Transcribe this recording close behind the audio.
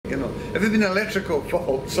if there'd been an electrical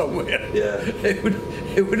fault somewhere, Yeah. it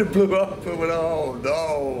would have blew up and went, oh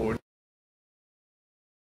no.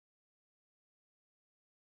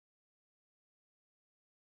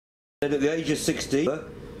 Then at the age of 16,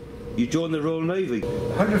 you joined the Royal Navy.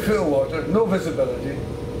 100 feet of water, no visibility,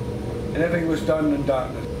 and everything was done in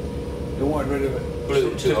darkness. They wanted rid of it. Blew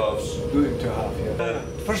it in two halves. Blew it in two halves, yeah.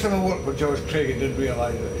 First time I worked with George Craig, I didn't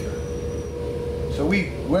realise it. Yeah. So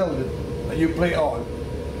we welded a new plate on,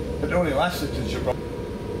 but it only lasted to Gibraltar.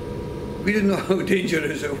 We didn't know how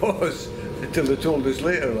dangerous it was until they told us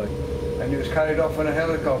later. Like. And he was carried off in a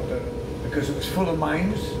helicopter because it was full of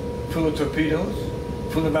mines, full of torpedoes,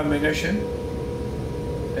 full of ammunition.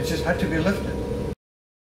 It just had to be lifted.